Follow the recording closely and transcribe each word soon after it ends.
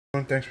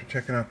Thanks for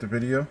checking out the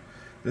video.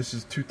 This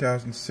is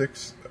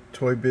 2006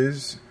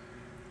 Toybiz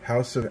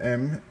House of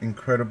M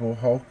Incredible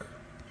Hulk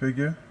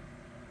figure.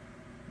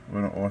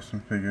 What an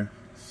awesome figure.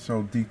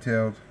 So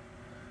detailed.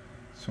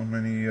 So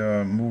many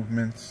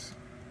movements.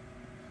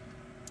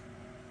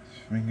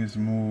 His fingers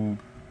move.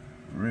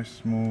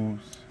 Wrist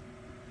moves.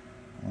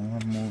 Arm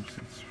moves.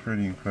 It's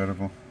pretty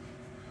incredible.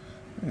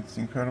 It's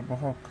Incredible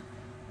Hulk.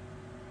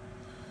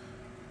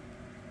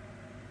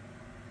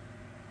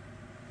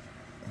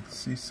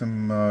 See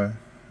some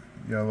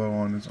yellow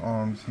on his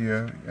arms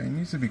here. He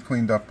needs to be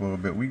cleaned up a little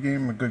bit. We gave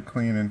him a good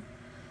cleaning.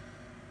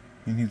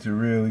 He needs a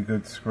really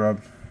good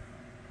scrub.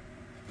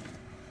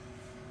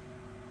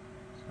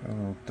 A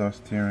little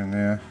dust here and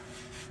there,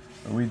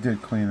 but we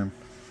did clean him.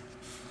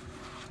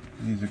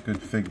 He needs a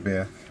good fig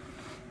bath.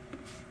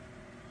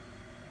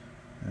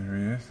 There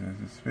he is. There's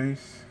his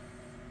face.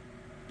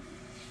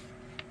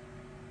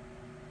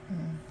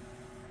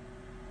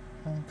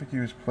 I don't think he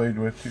was played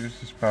with. He was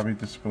just probably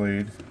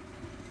displayed.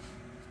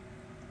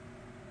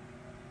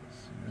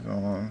 His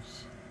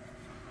arms.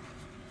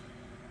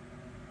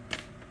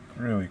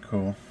 Really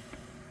cool.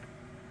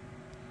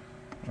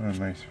 What a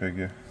nice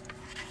figure.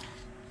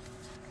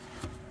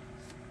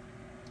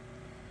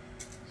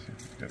 Let's see if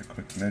he's got a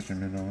quick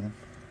measurement on him.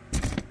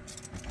 There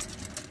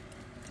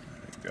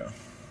you go.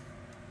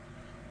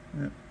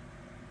 Yep.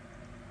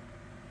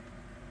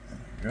 There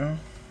you go.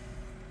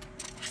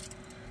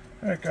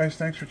 Alright guys,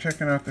 thanks for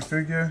checking out the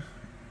figure.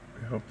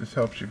 I hope this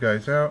helps you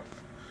guys out.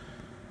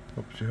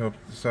 Hope you help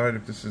decide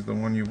if this is the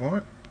one you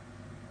want.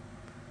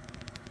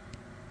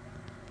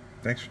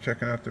 Thanks for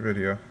checking out the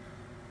video.